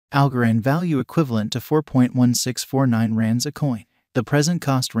Algorand value equivalent to 4.1649 rands a coin. The present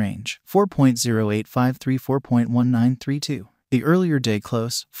cost range, 4.0853–4.1932. The earlier day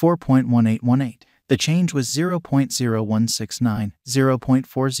close, 4.1818. The change was 0.0169,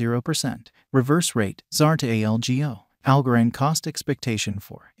 0.40%. Reverse rate, ZAR to ALGO. Algorand cost expectation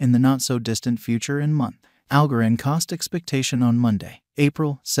for, in the not-so-distant future and month. Algorand cost expectation on Monday,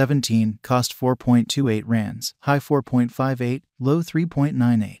 April 17, cost 4.28 rands, high 4.58, low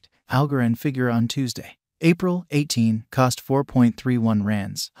 3.98. Algorand figure on Tuesday, April 18, cost 4.31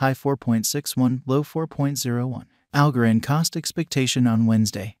 rands, high 4.61, low 4.01. Algorand cost expectation on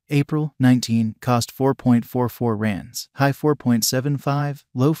Wednesday, April 19, cost 4.44 rands, high 4.75,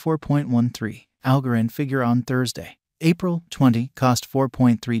 low 4.13. Algorand figure on Thursday, April 20, cost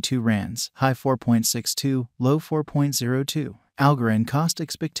 4.32 rands, high 4.62, low 4.02. Algorand cost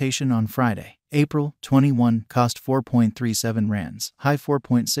expectation on Friday, April 21, cost 4.37 rands, high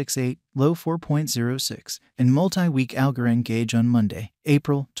 4.68, low 4.06. And multi-week Algorand gauge on Monday,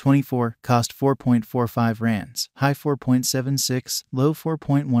 April 24, cost 4.45 rands, high 4.76, low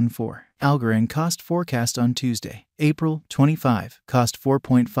 4.14. Algorand cost forecast on Tuesday, April 25, cost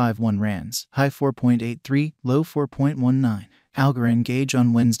 4.51 rands, high 4.83, low 4.19. Algorand gauge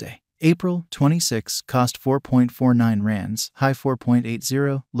on Wednesday, April 26, cost 4.49 rands, high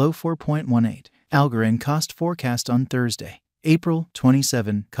 4.80, low 4.18. Algorand cost forecast on Thursday, April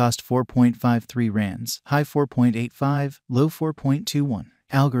 27, cost 4.53 rands, high 4.85, low 4.21.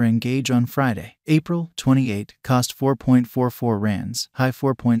 Algorand gauge on Friday, April 28, cost 4.44 rands, high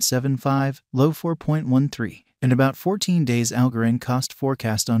 4.75, low 4.13. In about 14 days Algorand cost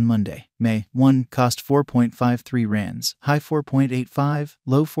forecast on Monday, May 1, cost 4.53 rands, high 4.85,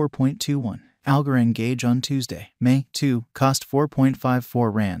 low 4.21. Algorand gauge on Tuesday, May 2, cost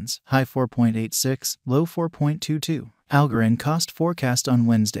 4.54 rands, high 4.86, low 4.22. Algorand cost forecast on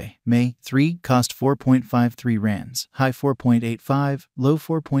Wednesday, May 3, cost 4.53 rands, high 4.85, low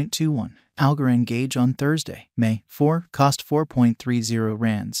 4.21. Algorand gauge on Thursday, May 4, cost 4.30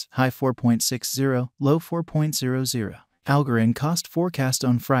 rands, high 4.60, low 4.00. Algorand cost forecast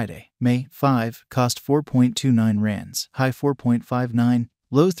on Friday, May 5, cost 4.29 rands, high 4.59,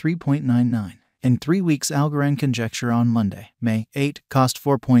 low 3.99. In 3 weeks Algorand conjecture on Monday, May 8, cost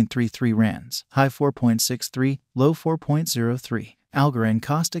 4.33 rands, high 4.63, low 4.03. Algorand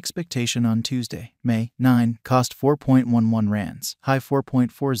cost expectation on Tuesday, May 9, cost 4.11 rands, high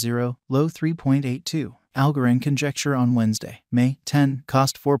 4.40, low 3.82. Algorand conjecture on Wednesday, May 10,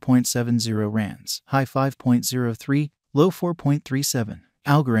 cost 4.70 rands, high 5.03, low 4.37.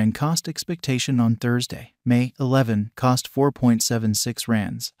 Algorand cost expectation on Thursday, May 11, cost 4.76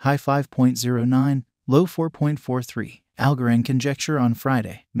 rands, high 5.09, low 4.43. Algorand conjecture on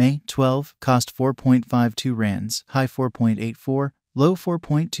Friday, May 12, cost 4.52 rands, high 4.84, low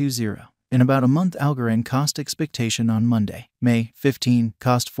 4.20. In about a month Algorand cost expectation on Monday, May 15,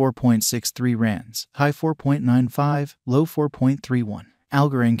 cost 4.63 rands, high 4.95, low 4.31.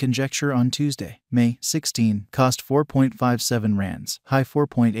 Algorand conjecture on Tuesday, May 16, cost 4.57 rands, high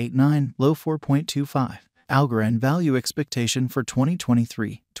 4.89, low 4.25. Algorand value expectation for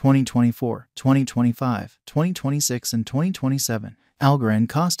 2023, 2024, 2025, 2026, and 2027. Algorand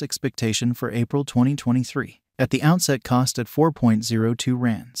cost expectation for April 2023. At the outset cost at 4.02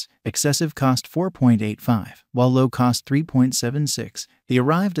 rands, excessive cost 4.85, while low cost 3.76. He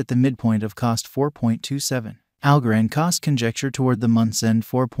arrived at the midpoint of cost 4.27. Algorand cost conjecture toward the month's end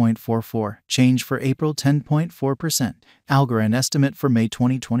 4.44, change for April 10.4%. Algorand estimate for May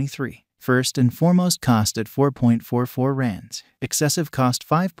 2023. First and foremost cost at 4.44 rands, excessive cost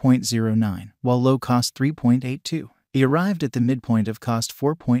 5.09, while low cost 3.82. He arrived at the midpoint of cost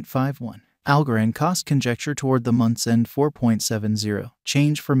 4.51. Algorand cost conjecture toward the month's end 4.70,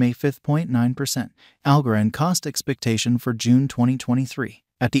 change for May 5.9%. Algorand cost expectation for June 2023.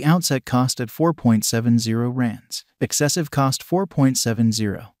 At the outset cost at 4.70 rands, excessive cost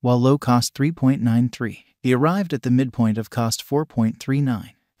 4.70, while low cost 3.93. He arrived at the midpoint of cost 4.39.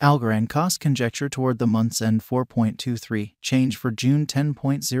 Algorand cost conjecture toward the month's end 4.23, change for June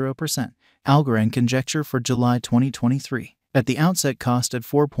 10.0%. Algorand conjecture for July 2023. At the outset cost at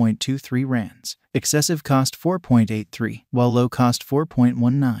 4.23 rands, excessive cost 4.83, while low cost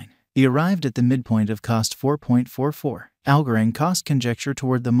 4.19. He arrived at the midpoint of cost 4.44. Algorand cost conjecture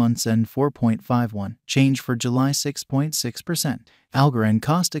toward the month's end 4.51, change for July 6.6%. Algorand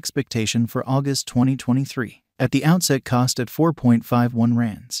cost expectation for August 2023. At the outset cost at 4.51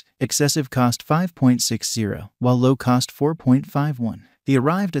 rands, excessive cost 5.60, while low cost 4.51. They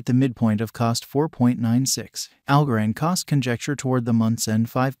arrived at the midpoint of cost 4.96. Algorand cost conjecture toward the month's end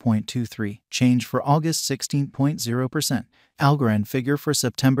 5.23. Change for August 16.0%. Algorand figure for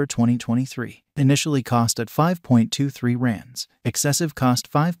September 2023. Initially cost at 5.23 rands. Excessive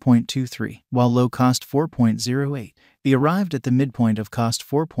cost 5.23, while low cost 4.08. They arrived at the midpoint of cost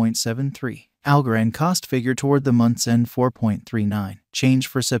 4.73. Algorand cost figure toward the month's end 4.39. Change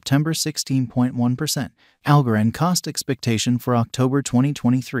for September 16.1%. Algorand cost expectation for October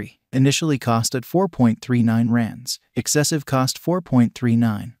 2023. Initially cost at 4.39 rands. Excessive cost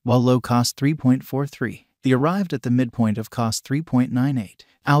 4.39, while low cost 3.43. They arrived at the midpoint of cost 3.98.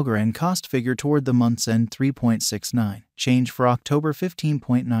 Algorand cost figure toward the month's end 3.69. Change for October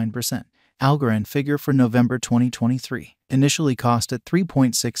 15.9%. Algorand figure for November 2023. Initially cost at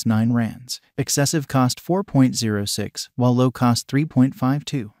 3.69 rands. Excessive cost 4.06, while low cost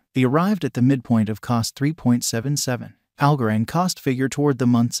 3.52. They arrived at the midpoint of cost 3.77. Algorand cost figure toward the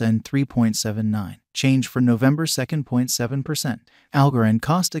month's end 3.79. Change for November 2.7%. Algorand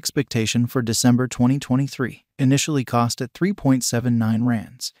cost expectation for December 2023. Initially cost at 3.79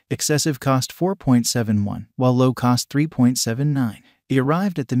 rands. Excessive cost 4.71, while low cost 3.79. They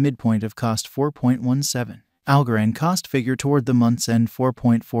arrived at the midpoint of cost 4.17. Algorand cost figure toward the month's end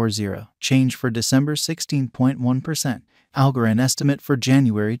 4.40. Change for December 16.1%. Algorand estimate for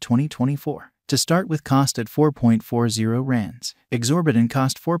January 2024. To start with cost at 4.40 rands. Exorbitant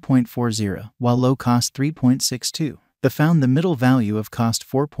cost 4.40, while low cost 3.62. They found the middle value of cost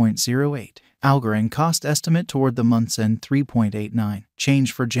 4.08. Algorand cost estimate toward the month's end 3.89.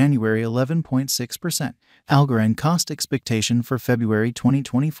 Change for January 11.6%. Algorand cost expectation for February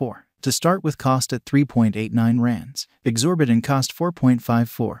 2024. To start with cost at 3.89 rands. Exorbitant cost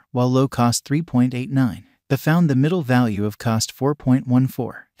 4.54, while low cost 3.89. They found the middle value of cost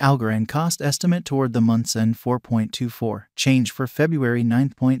 4.14. Algorand cost estimate toward the month's end 4.24. Change for February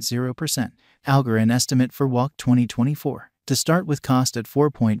 9.0%. Algorand estimate for WAC 2024. To start with cost at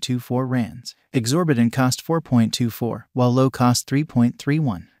 4.24 rands. Exorbitant cost 4.24, while low cost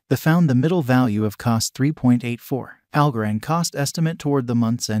 3.31. They found the middle value of cost 3.84. Algorand cost estimate toward the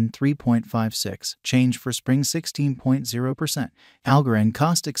month's end 3.56. Change for spring 16.0%. Algorand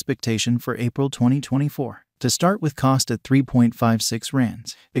cost expectation for April 2024. To start with cost at 3.56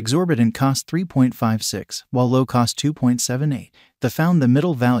 rands. Exorbitant cost 3.56, while low cost 2.78. They found the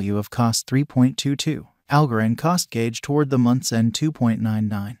middle value of cost 3.22. Algorand cost gauge toward the month's end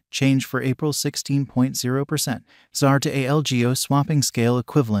 2.99. Change for April 16.0%. ZAR to ALGO swapping scale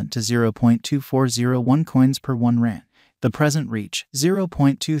equivalent to 0.2401 coins per 1 rand. The present reach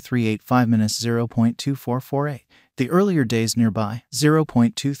 0.2385 minus 0.2448. The earlier days nearby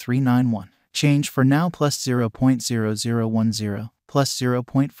 0.2391. Change for now plus 0.0010 plus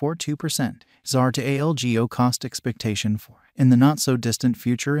 0.42%. ZAR to ALGO cost expectation for in the not so distant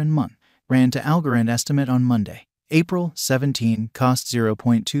future and month. Rand to Algorand estimate on Monday, April 17, cost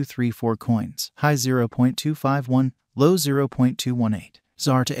 0.234 coins, high 0.251, low 0.218.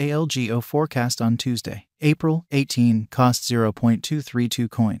 ZAR to ALGO forecast on Tuesday, April 18, cost 0.232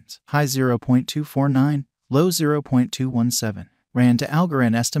 coins, high 0.249, low 0.217. Rand to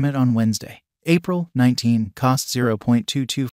Algorand estimate on Wednesday, April 19, cost 0.224